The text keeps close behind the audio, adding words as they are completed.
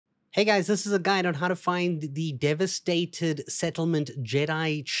Hey guys, this is a guide on how to find the devastated settlement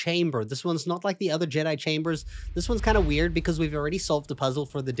Jedi Chamber. This one's not like the other Jedi Chambers. This one's kind of weird because we've already solved the puzzle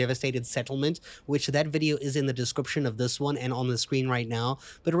for the devastated settlement, which that video is in the description of this one and on the screen right now.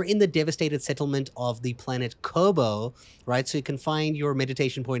 But we're in the devastated settlement of the planet Kobo, right? So you can find your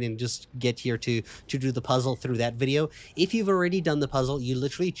meditation point and just get here to do the puzzle through that video. If you've already done the puzzle, you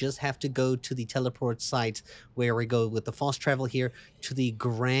literally just have to go to the teleport site where we go with the fast travel here to the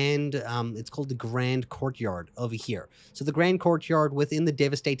it's called the Grand Courtyard over here. So the Grand Courtyard within the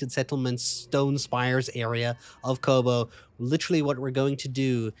devastated settlement Stone Spires area of Kobo. Literally what we're going to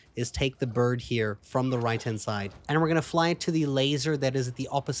do is take the bird here from the right hand side and we're going to fly it to the laser that is at the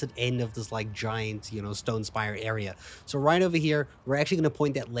opposite end of this like giant, stone spire area. So right over here, we're actually going to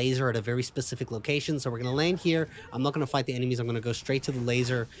point that laser at a very specific location. So we're going to land here. I'm not going to fight the enemies. I'm going to go straight to the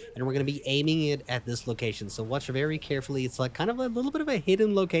laser and we're going to be aiming it at this location. So watch very carefully. It's like kind of a little bit of a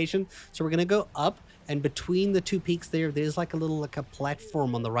hidden location. So we're going to go up, and between the two peaks there's like a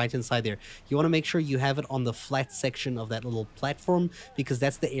platform on the right hand side there. You want to make sure you have it on the flat section of that little platform because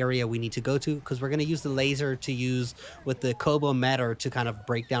that's the area we need to go to, because we're going to use the laser to use with the Kobo matter to kind of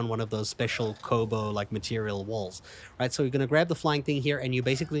break down one of those special Kobo like material walls, right? So you're going to grab the flying thing here and you're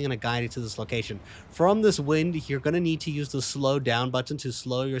basically going to guide it to this location. From this wind, you're going to need to use the slow down button to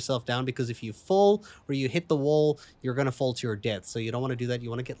slow yourself down, because if you fall or you hit the wall, you're going to fall to your death. So you don't want to do that. You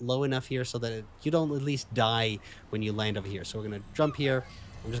want to get low enough here so that you don't at least die when you land over here. So we're going to jump here.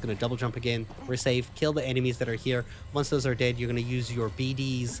 I'm just going to double jump again. We're safe. Kill the enemies that are here. Once those are dead, you're going to use your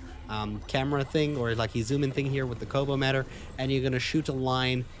BD's camera thing, or like your zoom in thing here with the Kobo matter, and you're going to shoot a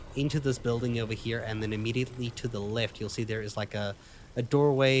line into this building over here, and then immediately to the left, you'll see there is like a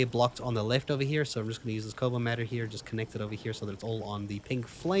doorway blocked on the left over here. So I'm just going to use this Kobo matter here, just connect it over here so that it's all on the pink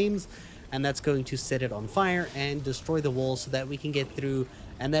flames, and that's going to set it on fire and destroy the wall so that we can get through.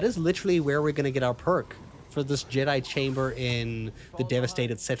 And that is literally where we're going to get our perk for this Jedi Chamber in the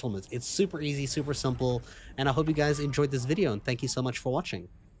devastated settlements. It's super easy, super simple, and I hope you guys enjoyed this video, and thank you so much for watching.